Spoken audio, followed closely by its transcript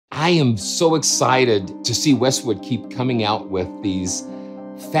I am so excited to see Westwood keep coming out with these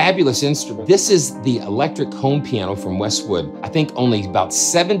fabulous instruments. This is the electric home piano from Westwood. I think only about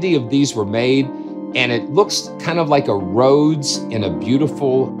 70 of these were made, and it looks kind of like a Rhodes in a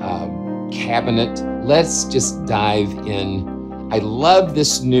beautiful cabinet. Let's just dive in. I love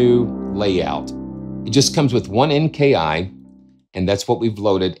this new layout. It just comes with one NKI, and that's what we've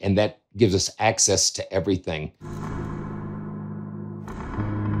loaded, and that gives us access to everything.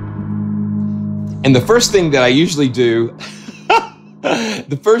 And the first thing that I usually do,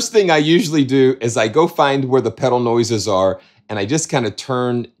 is I go find where the pedal noises are, and I just kind of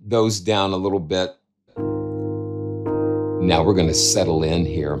turn those down a little bit. Now we're gonna settle in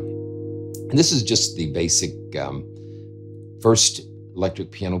here. And this is just the basic first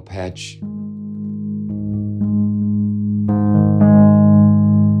electric piano patch.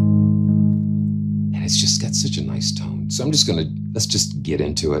 And it's just got such a nice tone. So let's just get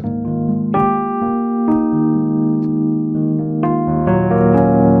into it.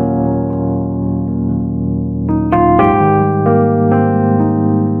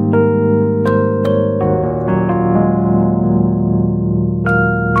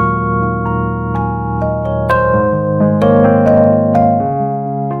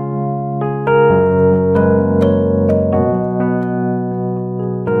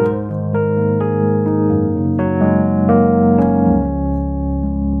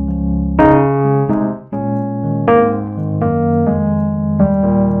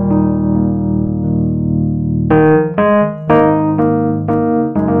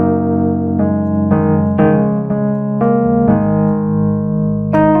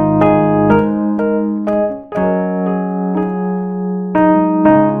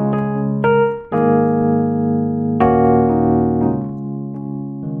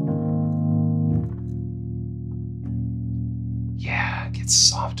 Yeah, it gets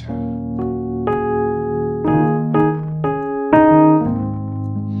softer.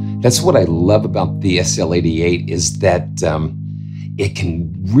 That's what I love about the SL88 is that it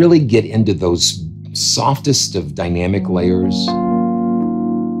can really get into those softest of dynamic layers.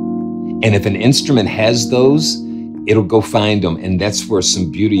 And if an instrument has those, it'll go find them, and that's where some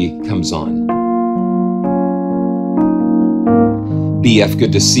beauty comes on. BF,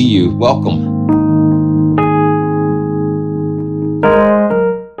 good to see you. Welcome.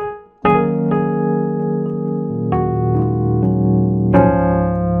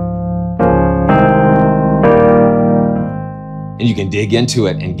 And you can dig into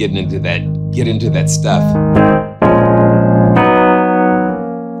it and get into that stuff.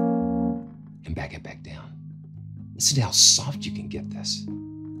 And back it back down. Listen to how soft you can get this.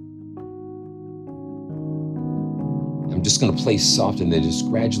 I'm just gonna play soft and then just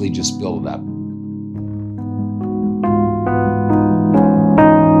gradually just build it up.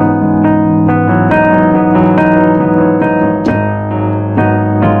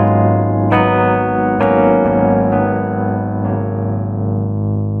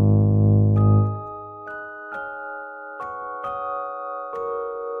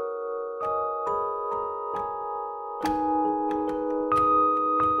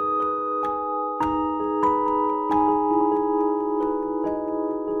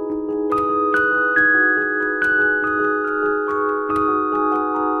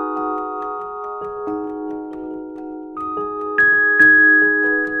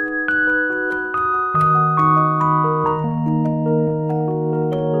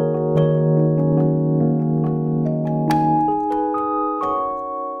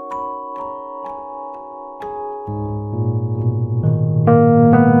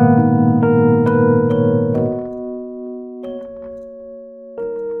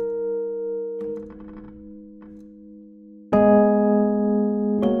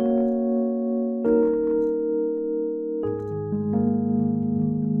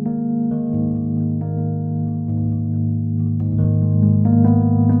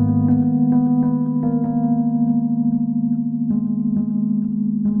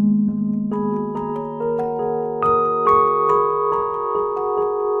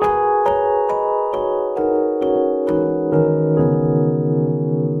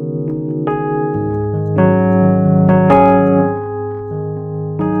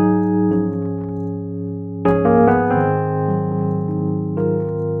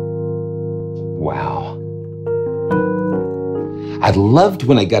 Wow. I loved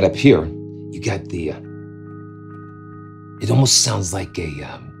when I got up here, you got the, it almost sounds like a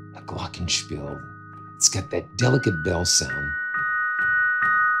glockenspiel. It's got that delicate bell sound.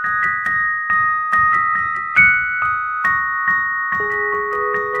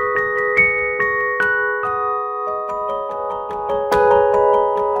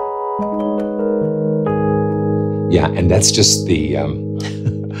 Yeah, and that's just the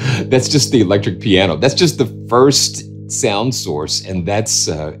that's just the electric piano. That's just the first sound source, and that's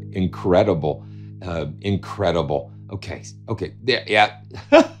incredible, incredible. Okay, okay, there, yeah.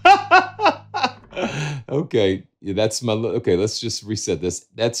 Okay, yeah, that's my. Okay, let's just reset this.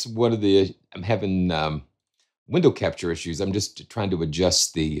 That's one of the. I'm having window capture issues. I'm just trying to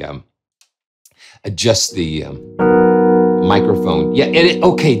adjust the microphone. Yeah,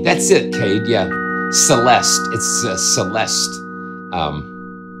 okay, that's it, Cade. Yeah, Celeste. It's Celeste.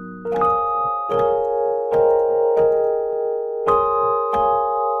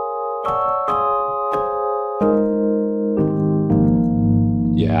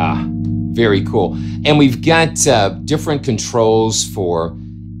 Yeah, very cool. And we've got different controls for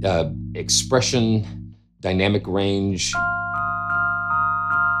expression, dynamic range,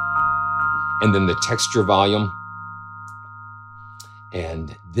 and then the texture volume.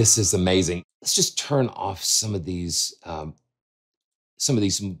 And this is amazing. Let's just turn off some of these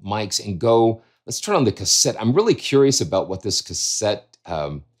mics and go. Let's turn on the cassette. I'm really curious about what this cassette,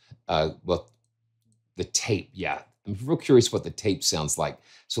 well, the tape. Yeah, I'm real curious what the tape sounds like.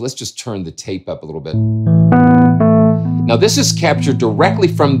 So let's just turn the tape up a little bit. Now this is captured directly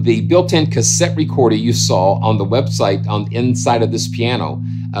from the built-in cassette recorder you saw on the website on inside of this piano,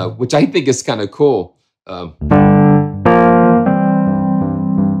 which I think is kind of cool.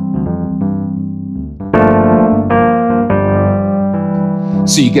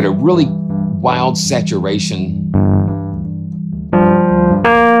 So you get a really wild saturation.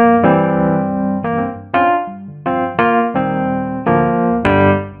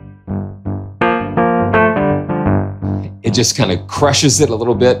 It just kind of crushes it a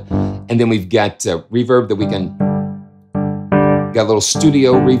little bit. And then we've got reverb that we can, got a little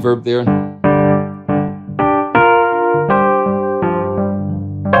studio reverb there.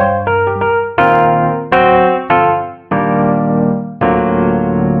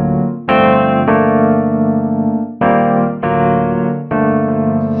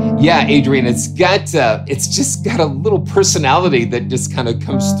 Yeah, Adrian, it's just got a little personality that just kind of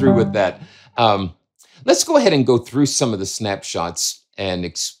comes through with that. Let's go ahead and go through some of the snapshots and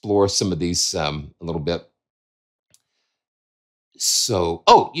explore some of these a little bit. So,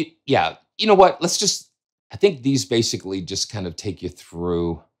 yeah, you know what? I think these basically just kind of take you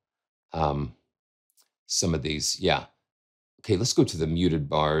through some of these. Yeah. Okay, let's go to the muted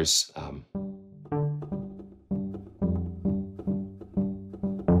bars.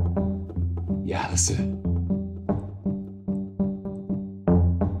 Yeah, that's it.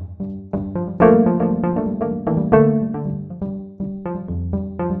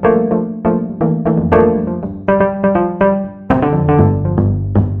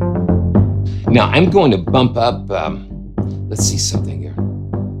 Now I'm going to bump up, let's see something here.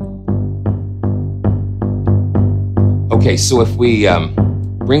 Okay, so if we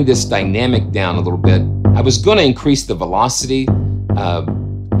bring this dynamic down a little bit, I was going to increase the velocity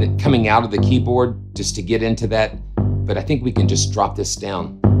coming out of the keyboard just to get into that, but I think we can just drop this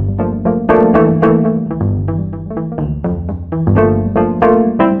down.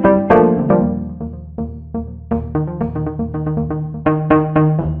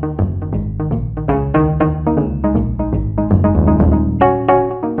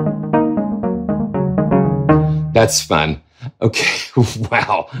 That's fun. Okay,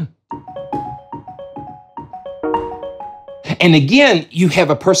 wow. And again, you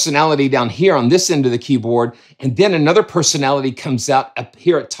have a personality down here on this end of the keyboard, and then another personality comes out up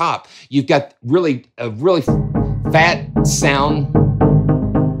here at top. You've got a really fat sound,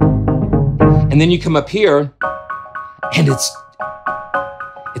 and then you come up here, and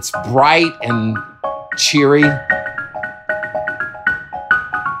it's bright and cheery.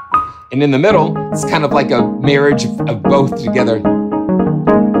 And in the middle, it's kind of like a marriage of both together.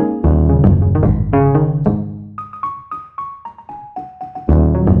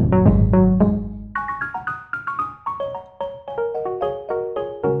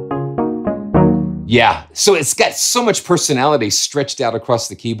 Yeah, so it's got so much personality stretched out across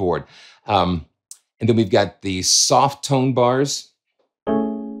the keyboard. And then we've got the soft tone bars.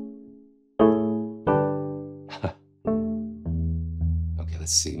 Okay,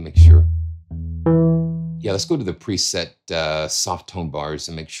 let's see, make sure. Yeah, let's go to the preset soft tone bars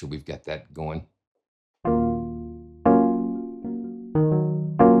and make sure we've got that going.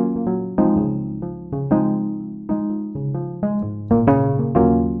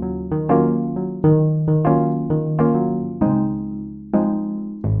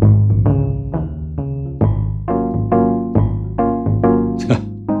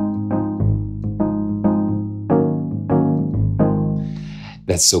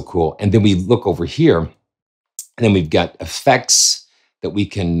 That's so cool. And then we look over here, And then we've got effects that we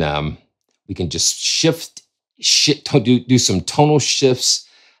can just do some tonal shifts,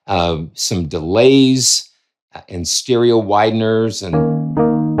 some delays, and stereo wideners. And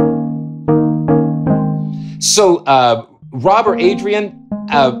so, Rob or Adrian,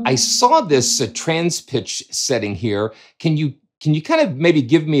 I saw this trans pitch setting here. Can you kind of maybe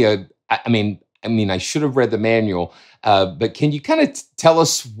give me I mean, I should have read the manual, but can you kind of tell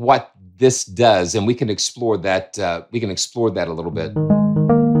us what this does, and we can explore that. We can explore that a little bit,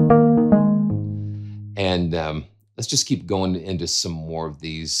 and let's just keep going into some more of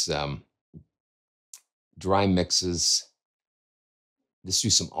these dry mixes. Let's do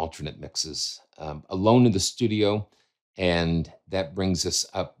some alternate mixes. Alone in the studio, and that brings us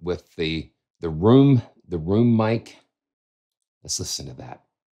up with the room mic. Let's listen to that.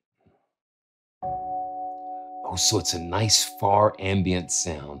 Oh, so it's a nice far ambient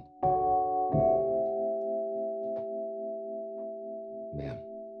sound. Man.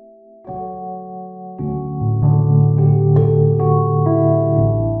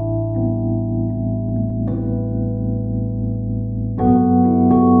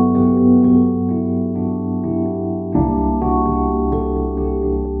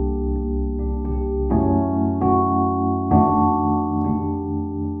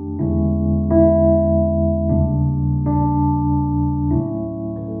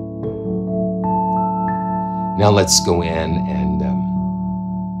 Now let's go in and,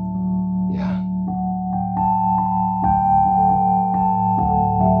 yeah.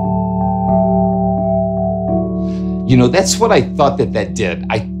 You know, that's what I thought that did.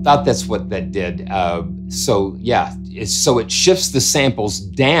 I thought that's what that did. So yeah, so it shifts the samples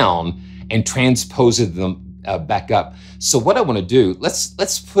down and transposes them back up. So what I want to do,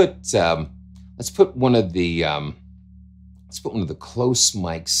 let's put one of the close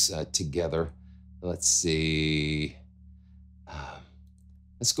mics together. Let's see.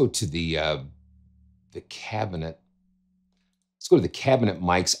 Let's go to the cabinet. Let's go to the cabinet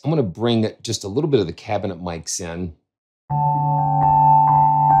mics. I'm going to bring just a little bit of the cabinet mics in.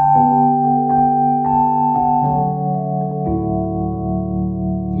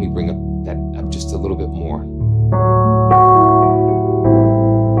 Let me bring that up just a little bit more.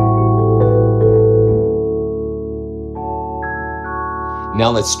 Now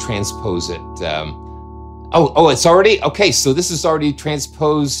let's transpose it. Oh, it's already? Okay, so this is already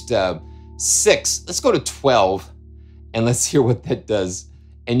transposed 6. Let's go to 12 and let's hear what that does.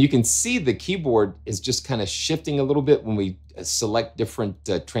 And you can see the keyboard is just kind of shifting a little bit when we select different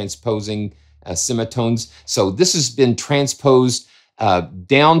transposing semitones. So this has been transposed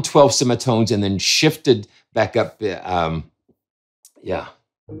down 12 semitones and then shifted back up. Yeah.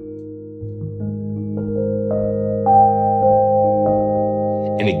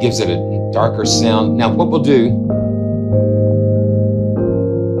 And it gives it a darker sound. Now what we'll do,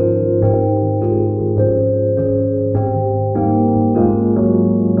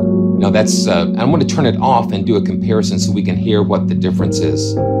 now that's, I'm going to turn it off and do a comparison so we can hear what the difference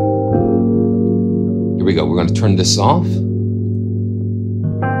is. Here we go, we're going to turn this off.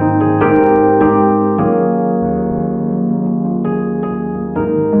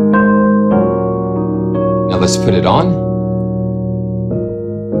 Now let's put it on.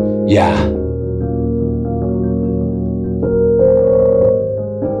 Yeah.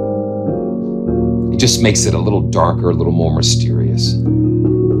 It just makes it a little darker, a little more mysterious.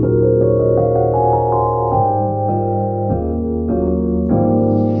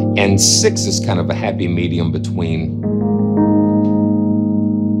 And 6 is kind of a happy medium between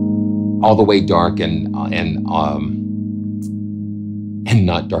all the way dark and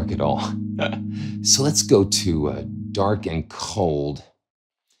not dark at all. So let's go to dark and cold.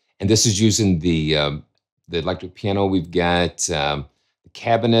 And this is using the electric piano. We've got the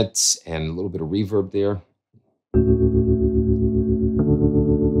cabinets and a little bit of reverb there.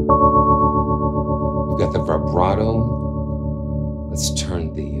 We've got the vibrato. Let's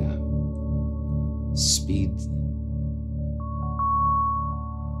turn the speed.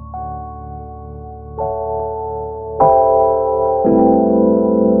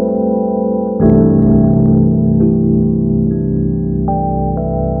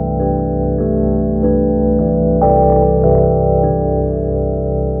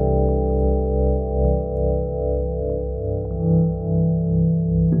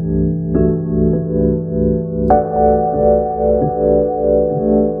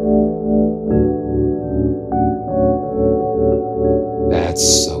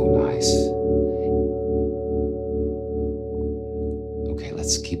 That's so nice. Okay,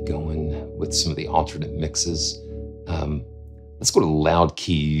 let's keep going with some of the alternate mixes. Let's go to loud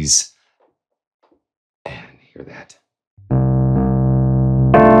keys. And here Hear that?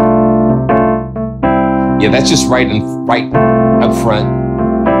 Yeah, that's just right up front.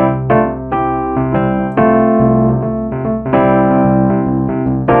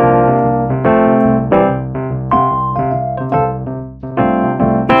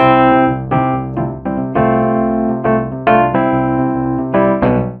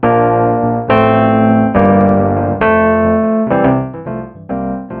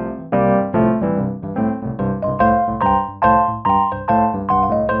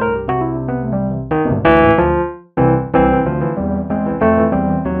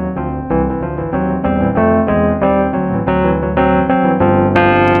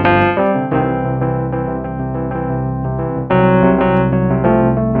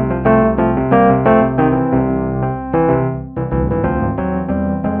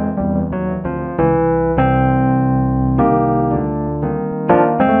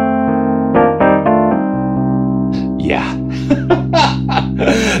 Yeah.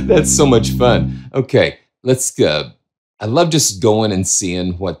 That's so much fun. Okay, let's go. I love just going and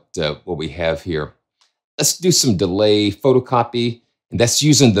seeing what we have here. Let's do some delay photocopy, and that's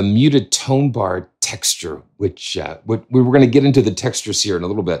using the muted tone bar texture, which we're going to get into the textures here in a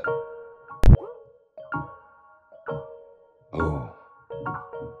little bit. Oh.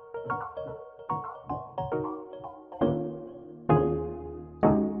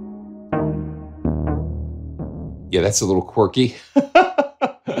 Yeah, that's a little quirky.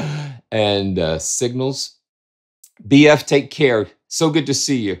 And signals. BF, take care. So good to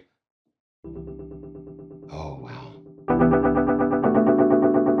see you. Oh, wow.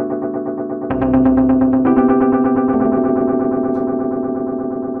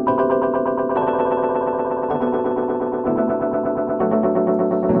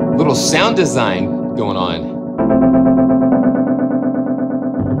 Little sound design going on.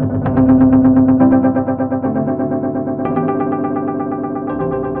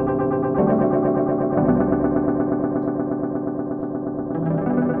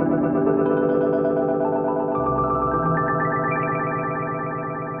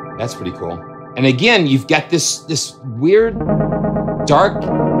 That's pretty cool. And again, you've got this weird, dark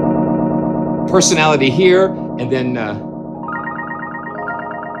personality here, and then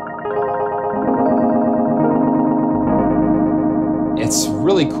it's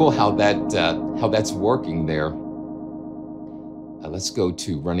really cool how that's working there. Let's go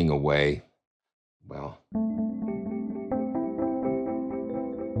to Running Away. Well.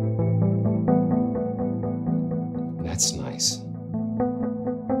 That's nice.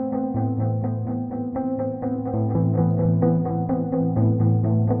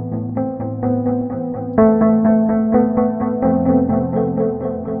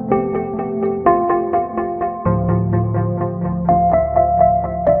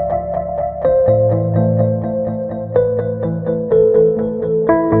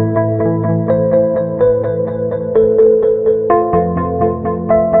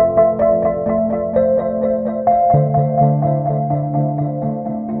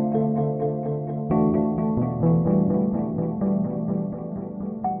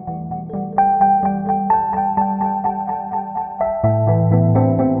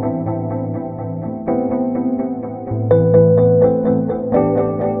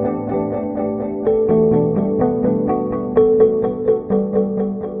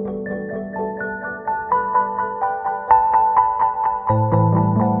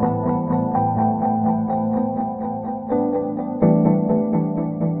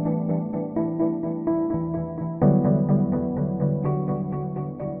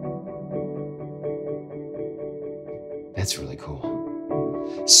 That's really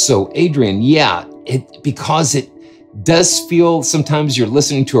cool. So Adrian, yeah, because it does feel sometimes you're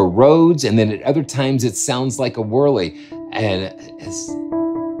listening to a Rhodes, and then at other times it sounds like a Whirly. And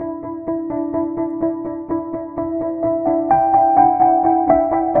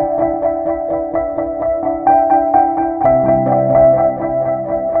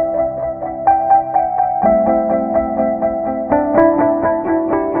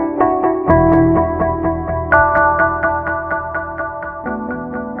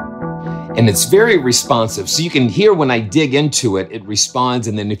and it's very responsive. So you can hear when I dig into it, it responds.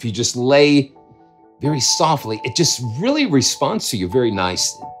 And then if you just lay very softly, it just really responds to you very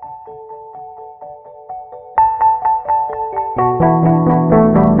nice.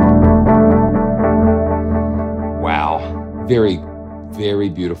 Wow, very, very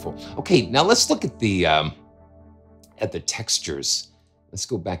beautiful. Okay, now let's look at the textures. Let's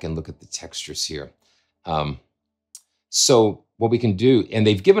go back and look at the textures here. So what we can do, and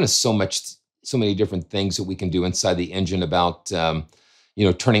they've given us so many different things that we can do inside the engine about,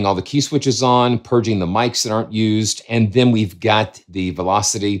 turning all the key switches on, purging the mics that aren't used. And then we've got the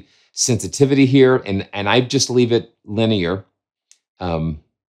velocity sensitivity here. And I just leave it linear. And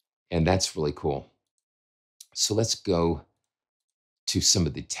that's really cool. So let's go to some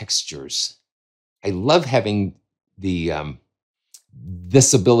of the textures. I love having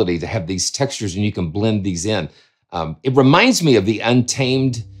this ability to have these textures and you can blend these in. It reminds me of the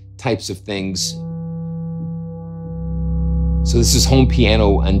Untamed types of things. So this is home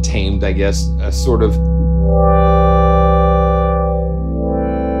piano Untamed, I guess, sort of.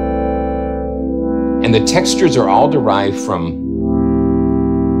 And the textures are all derived from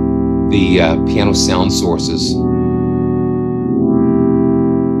the piano sound sources.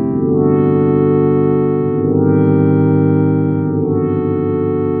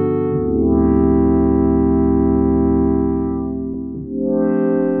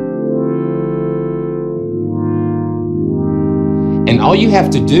 And all you have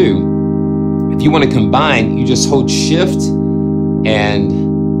to do, if you want to combine, you just hold Shift and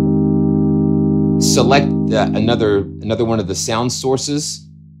select another one of the sound sources.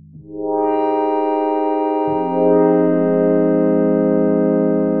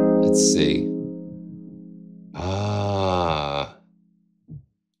 Let's see.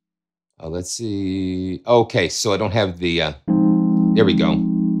 Let's see. Okay, so I don't have the, there we go.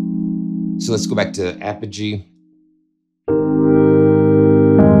 So let's go back to Apogee.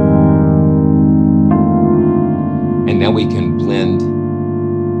 And now we can blend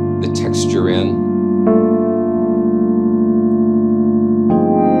the texture in.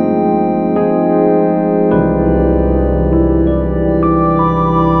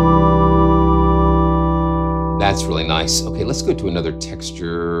 That's really nice. Okay, let's go to another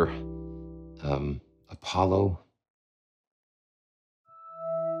texture. Apollo.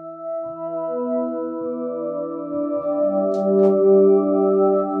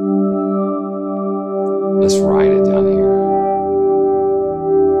 Let's write it down here.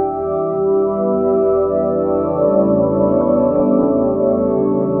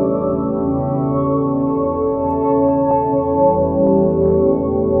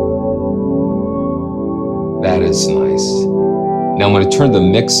 That is nice. Now I'm going to turn the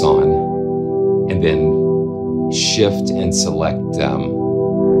mix on and then shift and select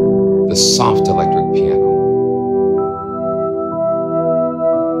the soft electric piano.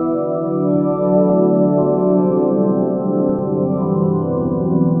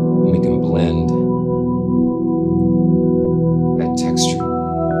 And we can blend that texture.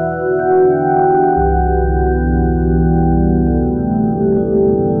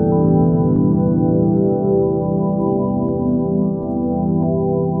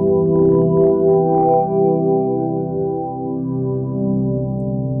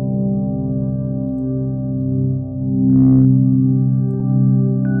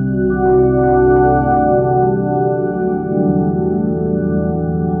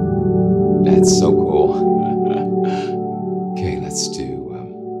 That's so cool. Okay, let's do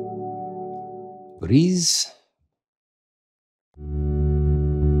Breeze.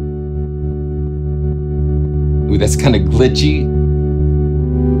 Ooh, that's kind of glitchy.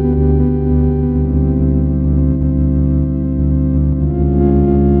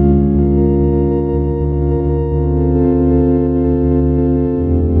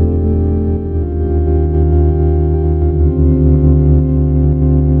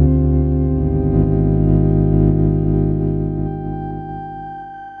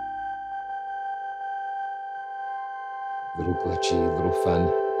 Little glitchy, little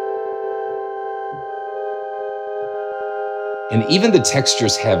fun. And even the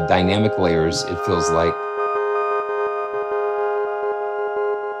textures have dynamic layers, it feels like.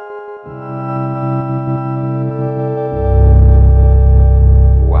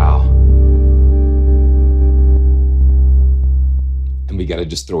 Wow. And we got to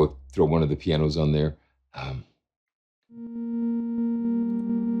just throw one of the pianos on there.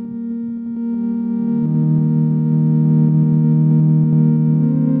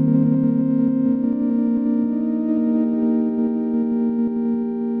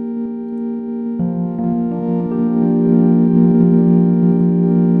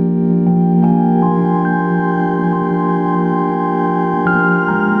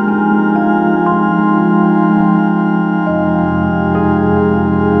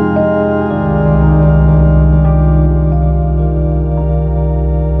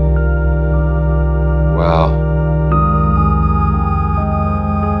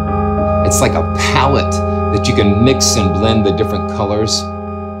 It's like a palette that you can mix and blend the different colors.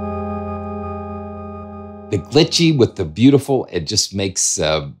 The glitchy with the beautiful, it just makes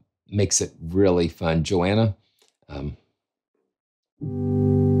it really fun. Joanna, Yeah,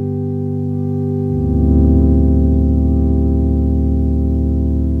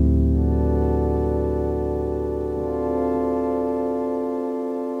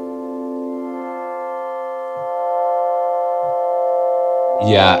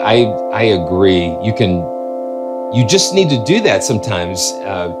 I agree. You just need to do that sometimes,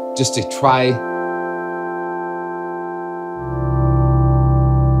 just to try.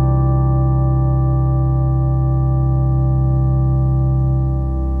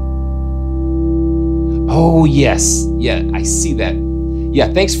 Oh, yes. Yeah, I see that.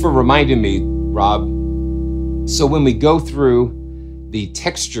 Yeah, thanks for reminding me, Rob. So when we go through the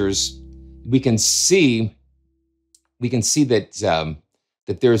textures, we can see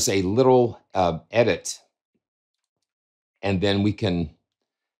that there's a little edit, and then we can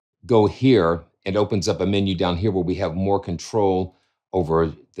go here. It opens up a menu down here where we have more control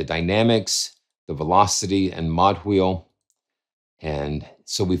over the dynamics, the velocity, and mod wheel. And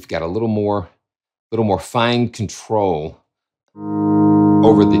so we've got a little more fine control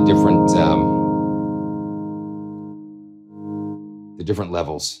over the different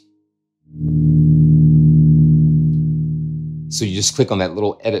levels. So you just click on that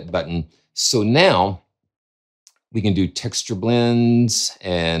little edit button. So now we can do texture blends,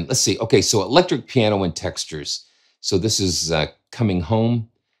 and let's see. Okay, so electric piano and textures. So this is Coming Home,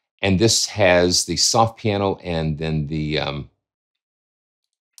 and this has the soft piano and then the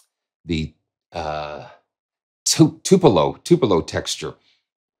tupelo texture.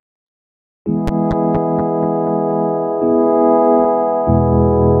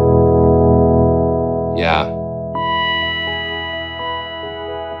 Yeah.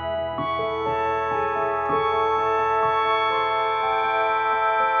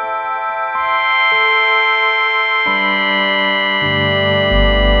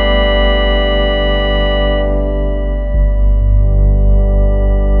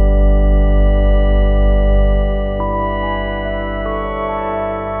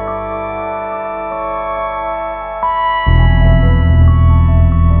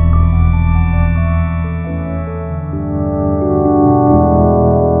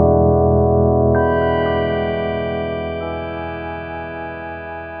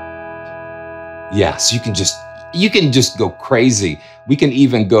 Yes, you can just go crazy. We can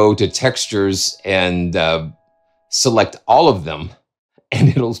even go to textures and select all of them, and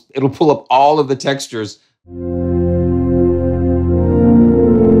it'll pull up all of the textures.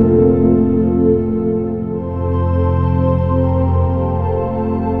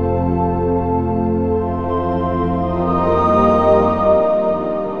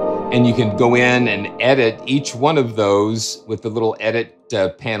 And you can go in and edit each one of those with the little edit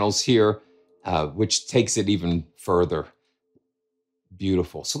panels here, which takes it even further.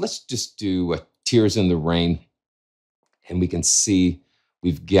 Beautiful. So let's just do Tears in the Rain, and we can see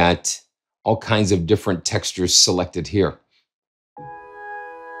we've got all kinds of different textures selected here.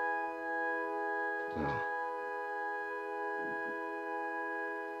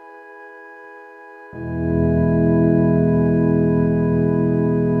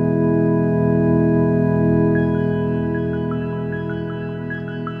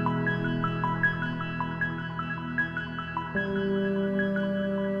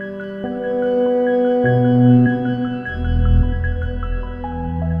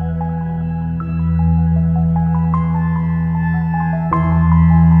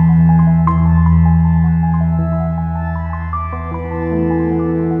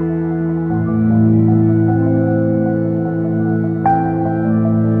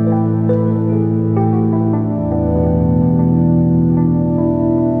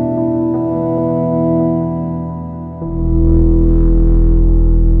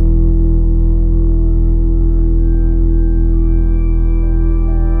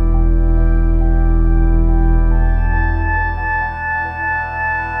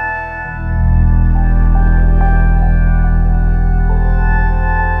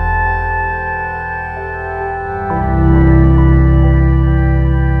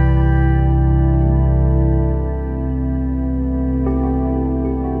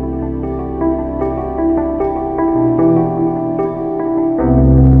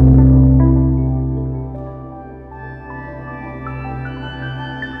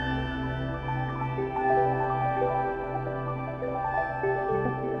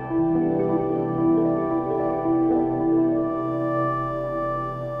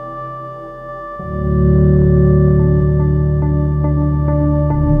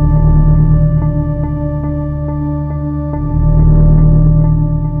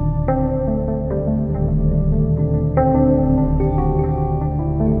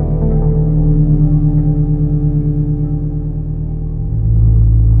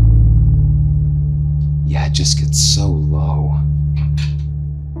 Yeah, it just gets so low.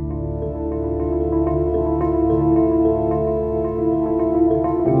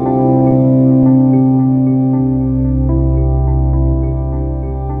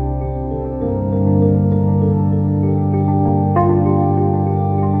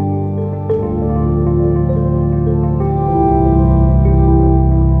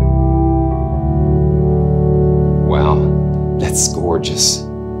 Wow, that's gorgeous.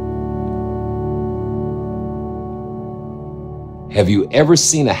 Have you ever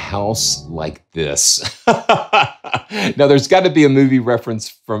seen a house like this? Now, there's got to be a movie reference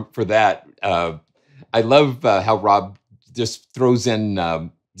for that. I love how Rob just throws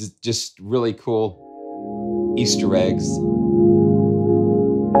in just really cool Easter eggs.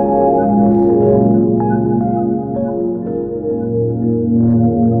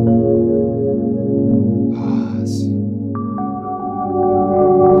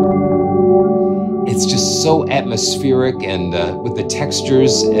 It's just so atmospheric and with the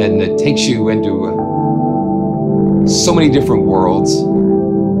textures, and it takes you into so many different worlds.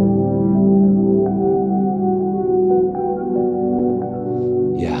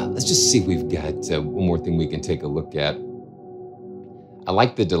 Yeah, let's just see if we've got one more thing we can take a look at. I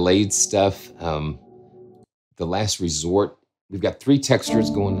like the delayed stuff. The Last Resort. We've got 3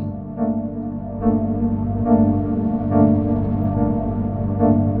 textures going.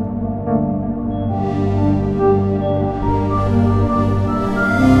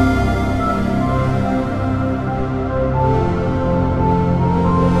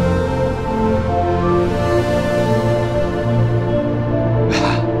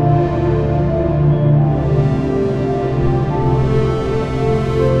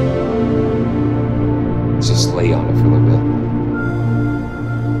 Just lay on it for a little bit.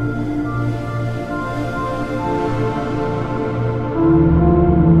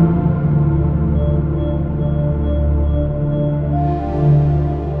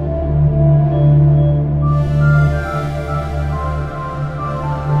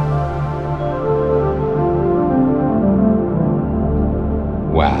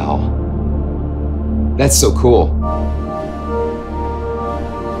 Wow, that's so cool.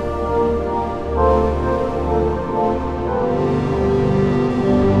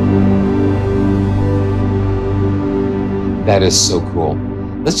 That is so cool.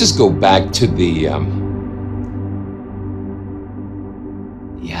 Let's just go back to the,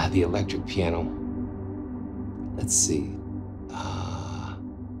 yeah, the electric piano. Let's see.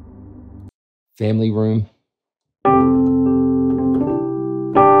 Family room.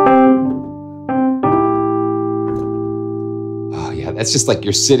 Oh yeah, that's just like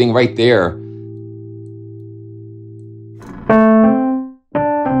you're sitting right there.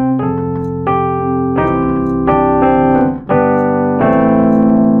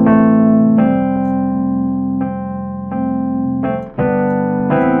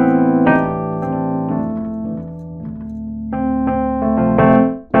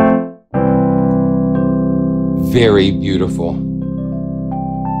 Very beautiful.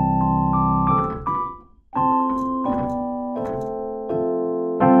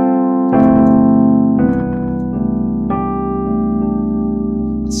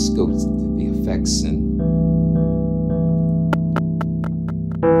 Let's go to the effects, and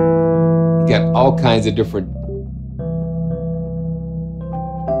you got all kinds of different.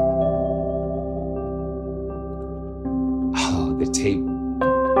 Oh, the tape.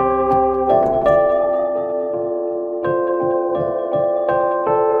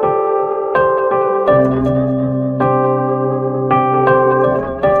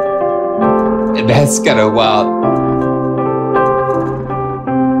 That's kind of wild.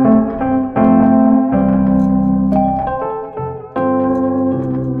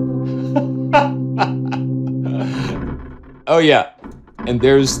 Oh yeah, and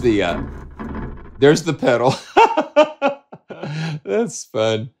there's the pedal. That's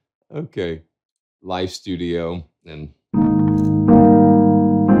fun. Okay, live studio, and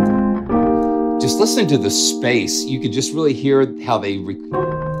just listen to the space. You could just really hear how they.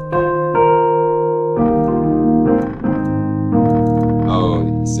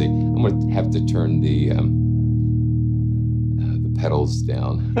 See, I'm going to have to turn the pedals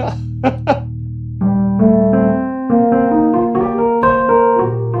down.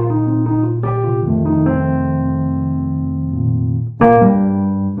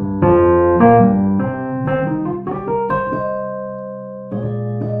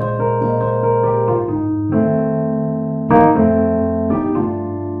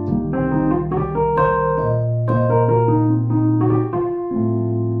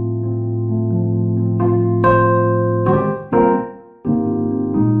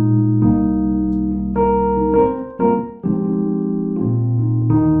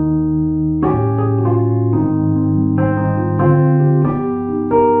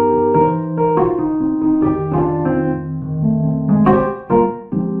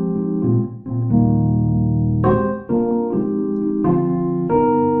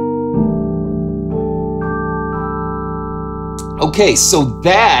 Okay, so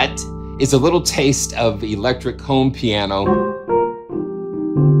that is a little taste of electric home piano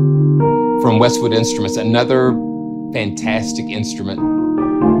from Westwood Instruments, another fantastic instrument.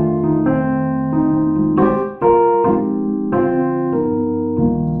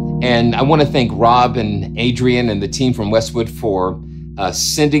 And I want to thank Rob and Adrian and the team from Westwood for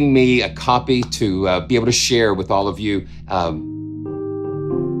sending me a copy to be able to share with all of you.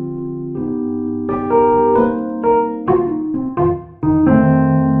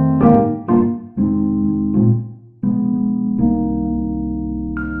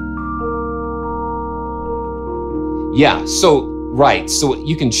 Yeah, so, right. So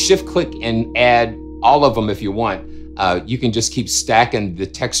you can shift click and add all of them if you want. You can just keep stacking the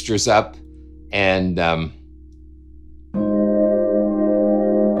textures up and let's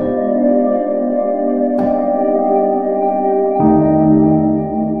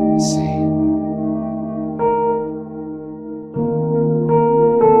see.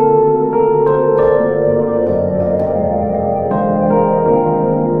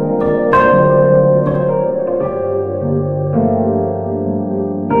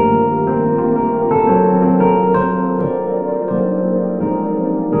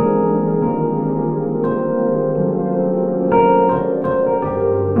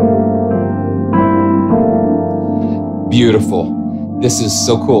 Beautiful. This is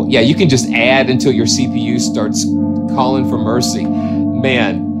so cool. Yeah, you can just add until your CPU starts calling for mercy.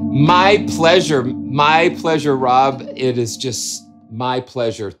 Man, my pleasure, Rob. It is just my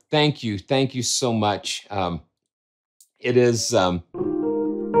pleasure. Thank you so much. It is